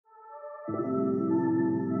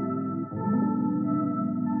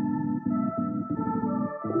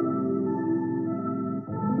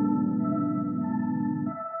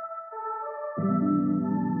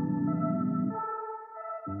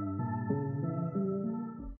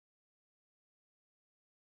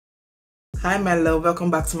Hi my love, welcome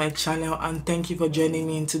back to my channel and thank you for joining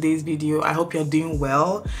me in today's video. I hope you're doing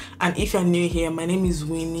well, and if you're new here, my name is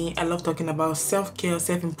Winnie. I love talking about self-care,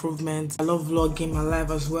 self-improvement. I love vlogging my life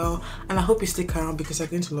as well, and I hope you stick around because you're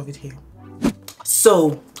going to love it here.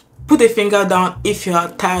 So put a finger down if you are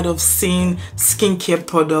tired of seeing skincare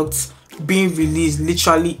products being released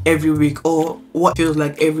literally every week, or what feels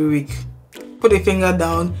like every week. Put a finger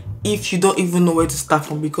down if you don't even know where to start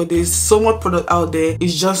from, because there's so much product out there.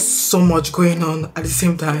 It's just so much going on at the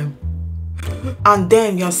same time, and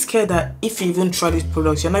then you're scared that if you even try these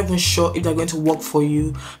products, you're not even sure if they're going to work for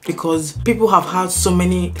you, because people have had so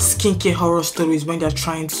many skincare horror stories when they're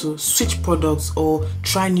trying to switch products or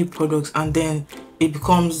try new products, and then it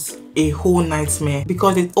becomes a whole nightmare,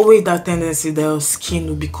 because it's always that tendency that your skin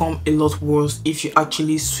will become a lot worse if you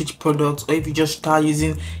actually switch products, or if you just start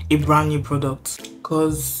using a brand new product.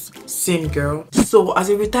 Because same girl. So as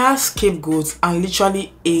a retired scapegoat and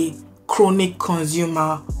literally a chronic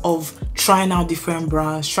consumer of trying out different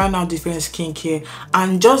brands, trying out different skincare,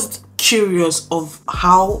 and just curious of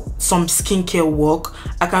how some skincare work,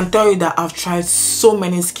 I can tell you that I've tried so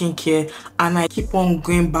many skincare and I keep on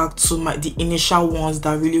going back to the initial ones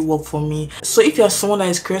that really work for me. So if you're someone that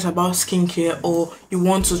is curious about skincare, or you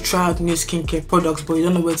want to try out new skincare products but you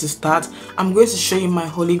don't know where to start, I'm going to show you my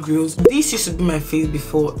holy grails. This used to be my face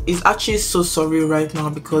before. It's actually so sorry right now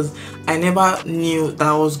because I never knew that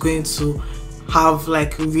I was going to have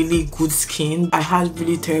like really good skin. I had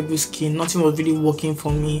really terrible skin. Nothing was really working for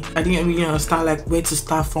me. I didn't really understand like where to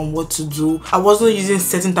start from, what to do. I wasn't using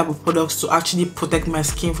certain type of products to actually protect my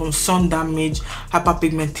skin from sun damage,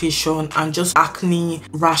 hyperpigmentation, and just acne,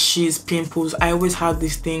 rashes, pimples. I always had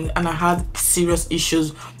this thing and I had serious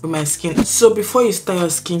issues with my skin. So before you start your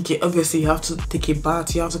skincare, obviously you have to take a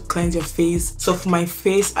bath, you have to cleanse your face. So for my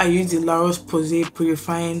face, I use the La Roche-Posay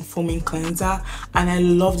Purifying Foaming Cleanser, and I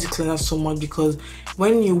love the cleanser so much because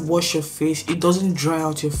when you wash your face, it doesn't dry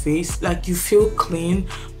out your face. Like, you feel clean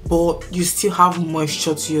but you still have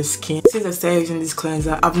moisture to your skin. Since I started using this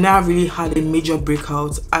cleanser, I've never really had a major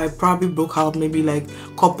breakout. I probably broke out maybe like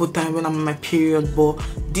a couple times when I'm on my period, but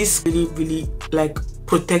this really like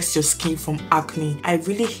protects your skin from acne. I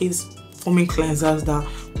really hate foaming cleansers that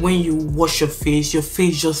when you wash your face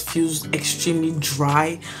just feels extremely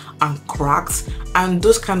dry and cracked, and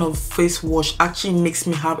those kind of face wash actually makes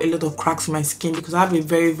me have a lot of cracks in my skin because I have a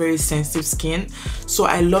very sensitive skin. So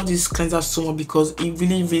I love this cleanser so much because it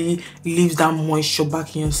really leaves that moisture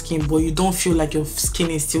back in your skin, but you don't feel like your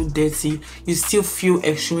skin is still dirty. You still feel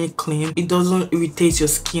extremely clean. It doesn't irritate your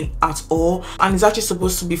skin at all, and it's actually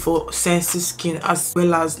supposed to be for sensitive skin as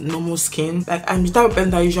well as normal skin. Like, I'm the type of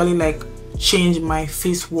person that usually like change my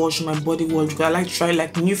face wash, my body wash, because I like to try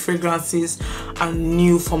like new fragrances and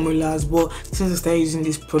new formulas. But since I started using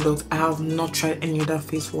this product, I have not tried any other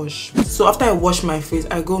face wash. So after I wash my face,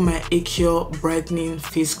 I go my Acure brightening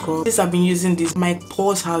face scrub. Since I've been using this, my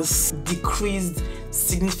pores has decreased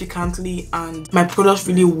significantly and my products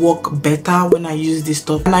really work better when I use this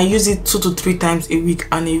stuff, and I use it 2 to 3 times a week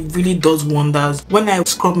and it really does wonders. When I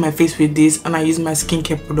scrub my face with this and I use my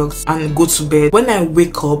skincare products and go to bed, when I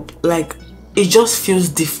wake up, like, it just feels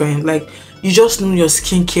different. Like, you just know your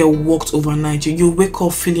skincare worked overnight. You wake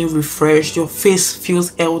up feeling refreshed, your face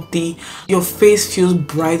feels healthy, your face feels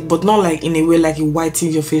bright, but not like in a way like it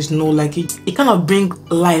whitens your face. No, like it kind of brings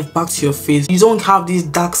life back to your face. You don't have these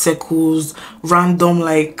dark circles, random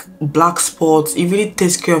like black spots. It really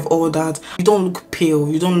takes care of all that. You don't look pale,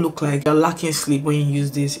 you don't look like you're lacking sleep when you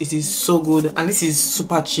use this. It is so good, and this is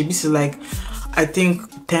super cheap. This is like, I think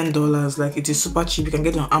 $10. Like, it is super cheap. You can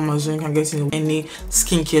get it on Amazon, you can get it in any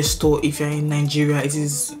skincare store if you're in Nigeria.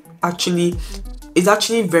 It's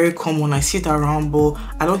actually very common. I see it around, but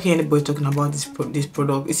I don't hear anybody talking about this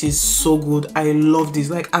product. This is so good. I love this.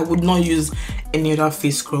 Like, I would not use any other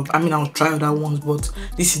face scrub. I mean, I'll try other ones, but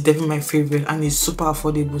this is definitely my favorite, and it's super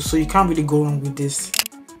affordable, so you can't really go wrong with this.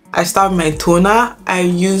 I start with my toner. I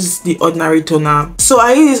use the ordinary toner. So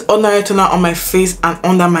I use this ordinary toner on my face and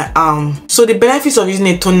under my arm. So the benefits of using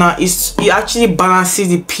a toner is it actually balances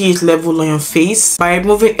the pH level on your face by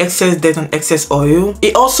removing excess dirt and excess oil.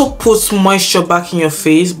 It also puts moisture back in your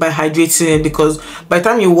face by hydrating it, because by the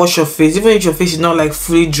time you wash your face, even if your face is not like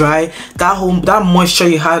fully dry, that moisture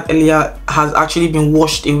you had earlier has actually been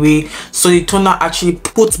washed away. So the toner actually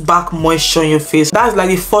puts back moisture in your face. That's like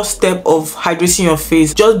the first step of hydrating your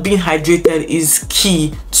face. Just just being hydrated is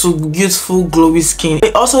key to youthful glowy skin.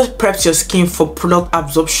 It also preps your skin for product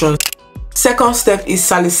absorption. Second step is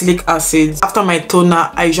salicylic acid. After my toner,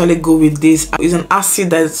 I usually go with this. It's an acid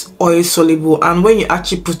that's oil soluble, and when you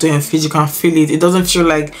actually put it on your face, you can feel it. It doesn't feel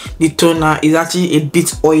like the toner is actually a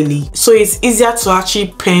bit oily, so it's easier to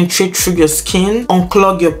actually penetrate through your skin,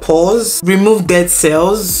 unclog your pores, remove dead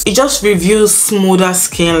cells. It just reveals smoother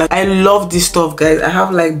skin. Like, I love this stuff, guys. I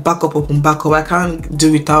have like backup upon backup. I can't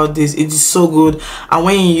do without this. It is so good, and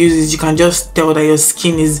when you use it, you can just tell that your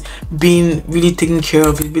skin is being really taken care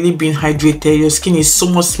of. It's really being hydrated. Your skin is so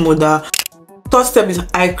much smoother. Third step is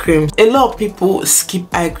eye cream. A lot of people skip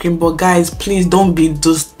eye cream, but guys, please don't be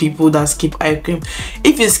those people that skip eye cream.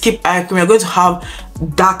 If you skip eye cream, you're going to have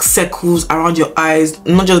dark circles around your eyes,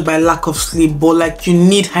 not just by lack of sleep, but like you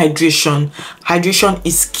need hydration. Hydration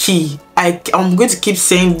is key. I'm going to keep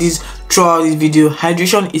saying this throughout this video.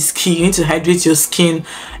 Hydration is key. You need to hydrate your skin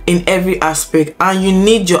in every aspect, and you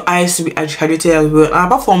need your eyes to be hydrated as well. And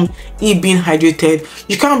apart from it being hydrated,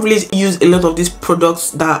 you can't really use a lot of these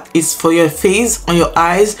products that is for your face on your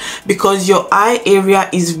eyes, because your eye area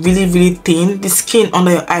is really thin. The skin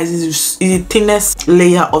under your eyes is the thinnest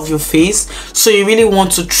layer of your face, so you really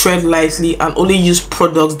want to tread lightly and only use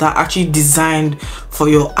products that are actually designed for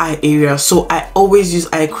your eye area. So I always use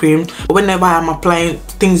eye cream. Whenever I'm applying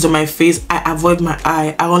things on my face, I avoid my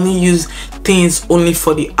eye. I only use things only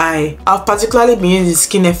for the eye. I've particularly been using the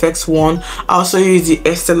Skin FX one. I also use the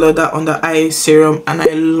Estee Lauder under eye serum, and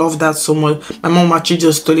I love that so much. My mom actually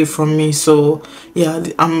just stole it from me, so yeah,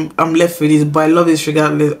 I'm left with this, but I love this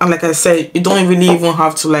regardless. And like I said, you don't really even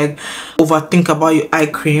have to like overthink about your eye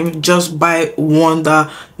cream. Just buy one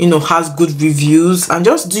that, you know, has good reviews, and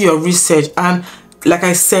just do your research. And like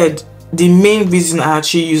I said, the main reason I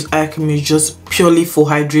actually use eye cream is just purely for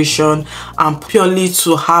hydration and purely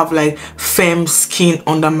to have like firm skin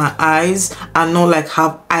under my eyes and not like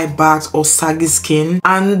have eye bags or saggy skin,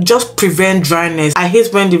 and just prevent dryness. I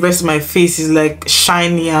hate when the rest of my face is like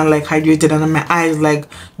shiny and like hydrated and my eyes like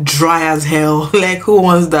dry as hell. Like, who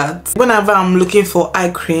wants that? Whenever I'm looking for eye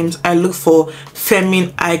creams, I look for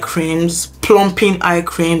firming eye creams, plumping eye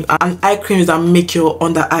creams, and eye creams that make your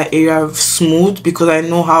under eye area smooth, because I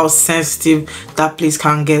know how sensitive that place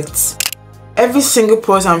can get. Every single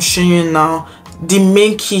product I'm showing you now, the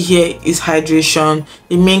main key here is hydration.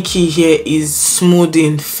 The main key here is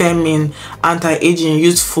smoothing, firming, anti-aging,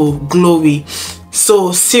 youthful, glowy.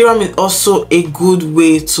 So serum is also a good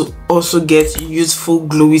way to also get youthful,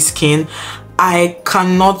 glowy skin. I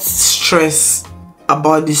cannot stress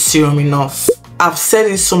about this serum enough. I've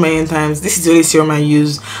said it so many times. This is the only serum I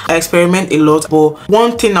use. I experiment a lot, but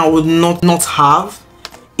one thing I would not have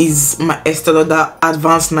is my Estee Lauder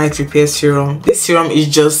Advanced Night Repair Serum. This serum is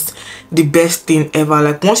just the best thing ever.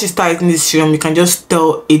 Like, once you start using this serum, you can just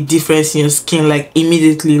tell a difference in your skin like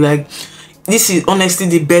immediately. Like, this is honestly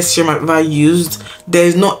the best serum I've ever used. There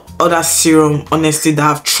is no other serum honestly that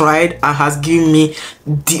I've tried and has given me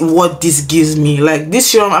what this gives me. Like, this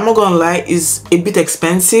serum, I'm not gonna lie, is a bit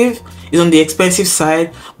expensive. It's on the expensive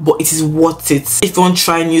side, but it is worth it. If you want to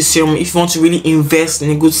try a new serum, if you want to really invest in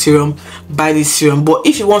a good serum, buy this serum. But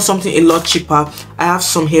if you want something a lot cheaper, I have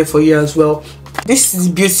some here for you as well. This is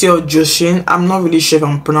Beauty of Joshin. I'm not really sure if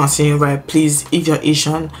I'm pronouncing it right. Please, if you're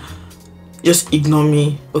Asian, just ignore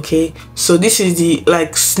me, okay? So this is the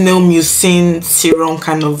like snail mucin serum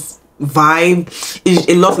kind of vibe. It's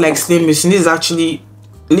a lot like snail mucin. This is actually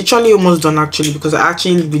literally almost done actually, because I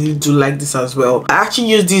actually really do like this as well. I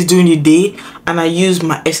actually use this during the day, and I use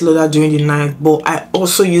my Estee Lauder during the night, but I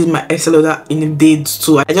also use my Estee Lauder in the day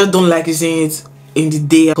too. I just don't like using it in the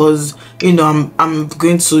day because, you know, I'm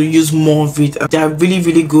going to use more of it. They are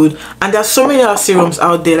really good, and there are so many other serums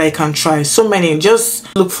out there that I can try. So many.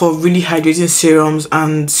 Just look for really hydrating serums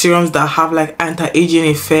and serums that have like anti-aging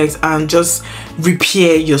effects and just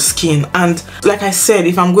repair your skin. And like I said,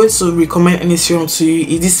 if I'm going to recommend any serum to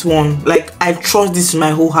you, is this one. Like, I trust this with my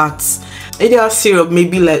whole heart. Any other serum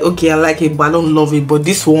maybe like, okay, I like it but I don't love it, but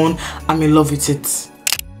this one, I'm in love with it.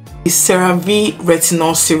 It's CeraVe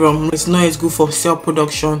Retinol Serum. Retinol is good for cell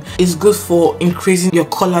production. It's good for increasing your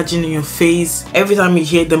collagen in your face. Every time you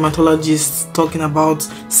hear dermatologists talking about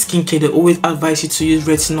skincare, they always advise you to use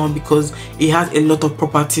retinol because it has a lot of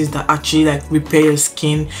properties that actually like repair your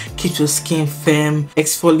skin, keep your skin firm,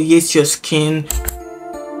 exfoliates your skin.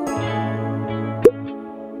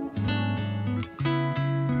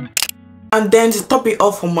 And then to top it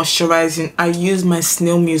off for moisturizing, I use my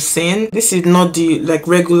snail mucin. This is not the like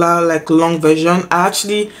regular like long version. I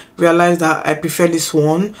actually realized that I prefer this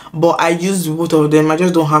one, but I use both of them. I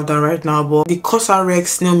just don't have that right now. But the Cosrx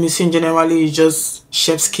snail mucin generally is just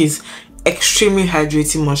chef's kiss. extremely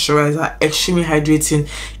hydrating moisturizer, extremely hydrating.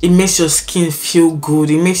 It makes your skin feel good,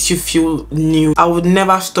 it makes you feel new. I would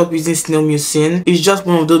never stop using snail mucin. It's just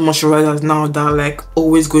one of those moisturizers now that are like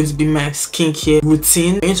always going to be my skincare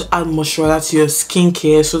routine. You need to add moisturizer to your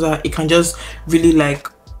skincare so that it can just really like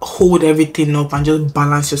hold everything up and just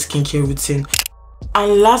balance your skincare routine.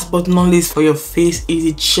 And last but not least, for your face is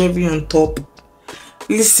the cherry on top.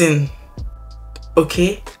 Listen,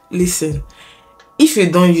 okay, listen, if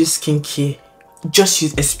you don't use skincare, just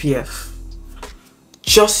use SPF.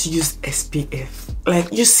 Just use SPF.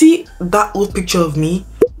 Like, you see that old picture of me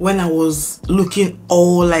when I was looking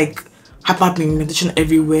all like hyperpigmentation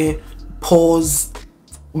everywhere, pores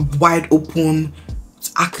wide open,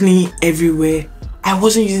 acne everywhere? I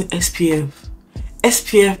wasn't using SPF.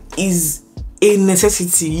 SPF is a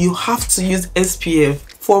necessity. You have to use SPF.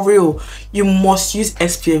 For real, you must use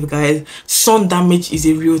SPF, guys. Sun damage is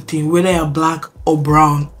a real thing, whether you're black or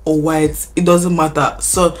brown or white, it doesn't matter.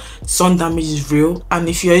 So sun damage is real, and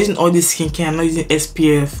if you're using all this skincare and not using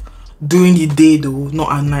SPF during the day, though,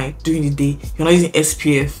 not at night, during the day, you're not using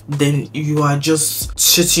SPF, then you are just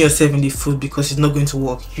shooting yourself in the foot because it's not going to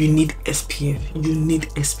work. You need SPF. You need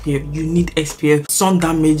SPF. You need SPF. Sun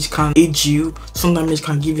damage can age you. Sun damage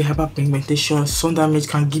can give you hyperpigmentation. Sun damage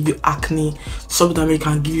can give you acne. Sun damage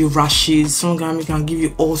can give you rashes. Sun damage can give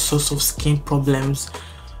you all sorts of skin problems.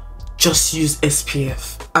 Just use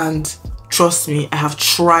SPF. And trust me, I have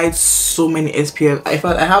tried so many SPF. In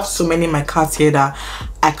fact, I have so many in my cart here that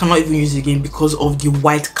I cannot even use again because of the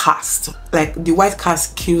white cast. Like, the white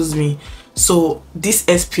cast kills me. So this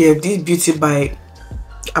SPF, this beauty by,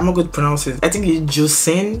 I'm not going to pronounce it, I think it's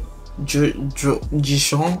Joseon,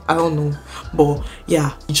 I don't know, but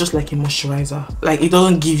yeah, it's just like a moisturizer. Like, it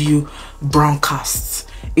doesn't give you brown casts,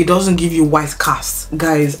 it doesn't give you white casts.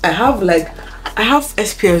 Guys, I have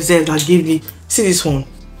SPF there that give me, see this one,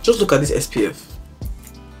 just look at this SPF,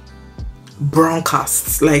 brown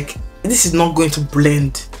casts. Like, this is not going to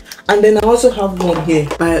blend. And then I also have one here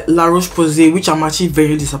by La Roche-Posay, which I'm actually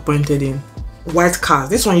very disappointed in. White cast.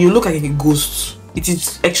 This one, you look like a ghost. It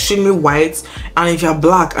is extremely white, and if you're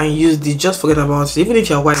black and you use this, just forget about it. Even if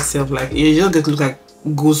you're white itself, like, you just get to look like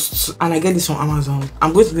ghosts. And I get this on Amazon.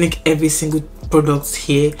 I'm going to link every single product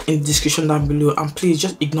here in the description down below, and please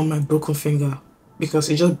just ignore my broken finger because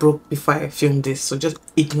it just broke before I filmed this, so just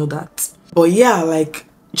ignore that. But yeah, like,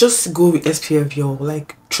 just go with SPF, yo.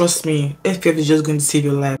 Like, trust me, SPF is just going to save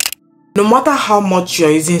your life. No matter how much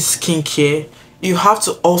you're using skincare, you have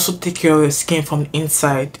to also take care of your skin from the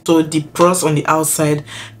inside, so the products on the outside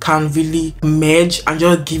can really merge and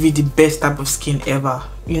just give you the best type of skin ever.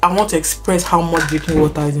 You know, I want to express how much drinking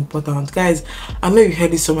water is important. Guys, I know you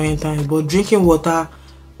heard this so many times, but drinking water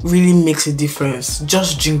really makes a difference.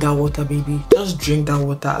 Just drink that water, baby. Just drink that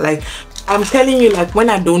water. Like, I'm telling you, like, when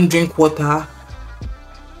I don't drink water,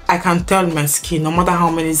 I can tell my skin, no matter how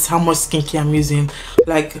much skincare I'm using.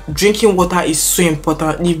 Like, drinking water is so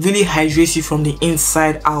important. It really hydrates you from the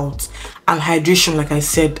inside out. And hydration, like I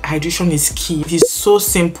said, hydration is key. It is so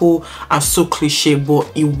simple and so cliche,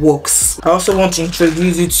 but it works. I also want to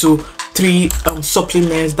introduce you to 3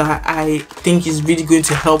 supplements that I think is really going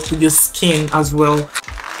to help with your skin as well.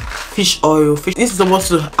 Fish oil. This is supposed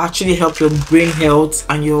to actually help your brain health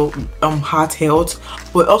and your heart health,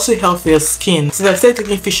 but also help for your skin. Since I started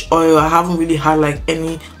taking fish oil, I haven't really had like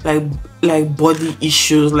any like body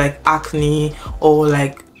issues like acne or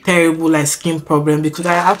like terrible like skin problem, because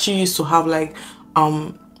I actually used to have like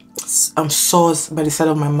sores by the side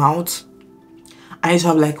of my mouth. I used to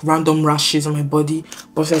have like random rashes on my body,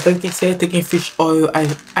 but since I started taking fish oil,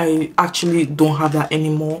 I actually don't have that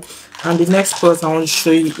anymore. And the next product I want to show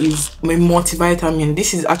you is my multivitamin.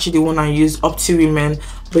 This is actually the one I use, Opti Women,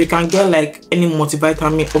 but you can get like any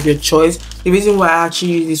multivitamin of your choice. The reason why I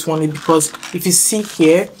actually use this one is because if you see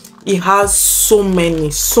here, it has so many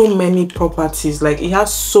properties. Like, it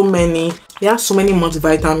has so many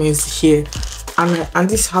multivitamins here, and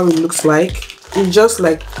this is how it looks like. It's just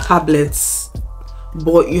like tablets,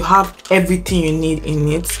 but you have everything you need in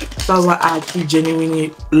it. That's why I actually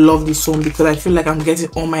genuinely love this one, because I feel like I'm getting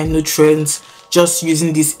all my nutrients just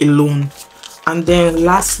using this alone. And then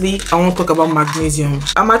lastly, I want to talk about magnesium.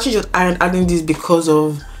 I'm actually just adding this because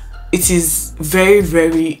of it is very,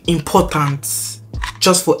 very important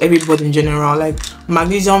just for everybody in general. Like,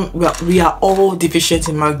 magnesium, we are all deficient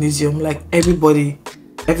in magnesium. Like, everybody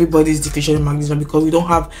is deficient in magnesium because we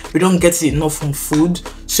don't get it enough from food.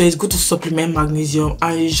 So it's good to supplement magnesium,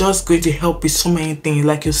 and it's just going to help with so many things,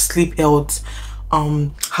 like your sleep health,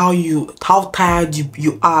 how tired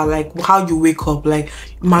you are, like how you wake up. Like,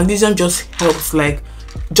 magnesium just helps like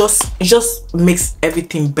it just makes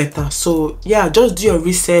everything better. So yeah, just do your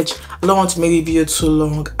research. I don't want to make the video too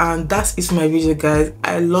long, and that's it for my video, guys.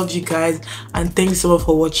 I love you guys, and thank you so much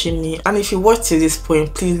for watching me. And if you watched to this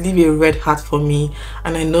point, please leave a red heart for me,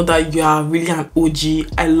 and I know that you are really an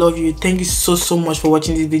OG. I love you. Thank you so much for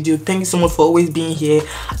watching this video. Thank you so much for always being here.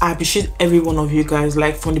 I appreciate every one of you guys,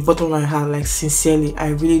 like from the bottom of my heart, like sincerely, I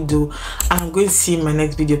really do. And I'm going to see you in my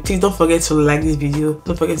next video. Please don't forget to like this video,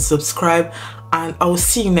 don't forget to subscribe, and I will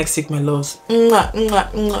see you next week, my loves. Mwah,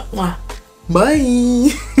 mwah, mwah, mwah.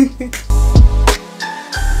 Bye.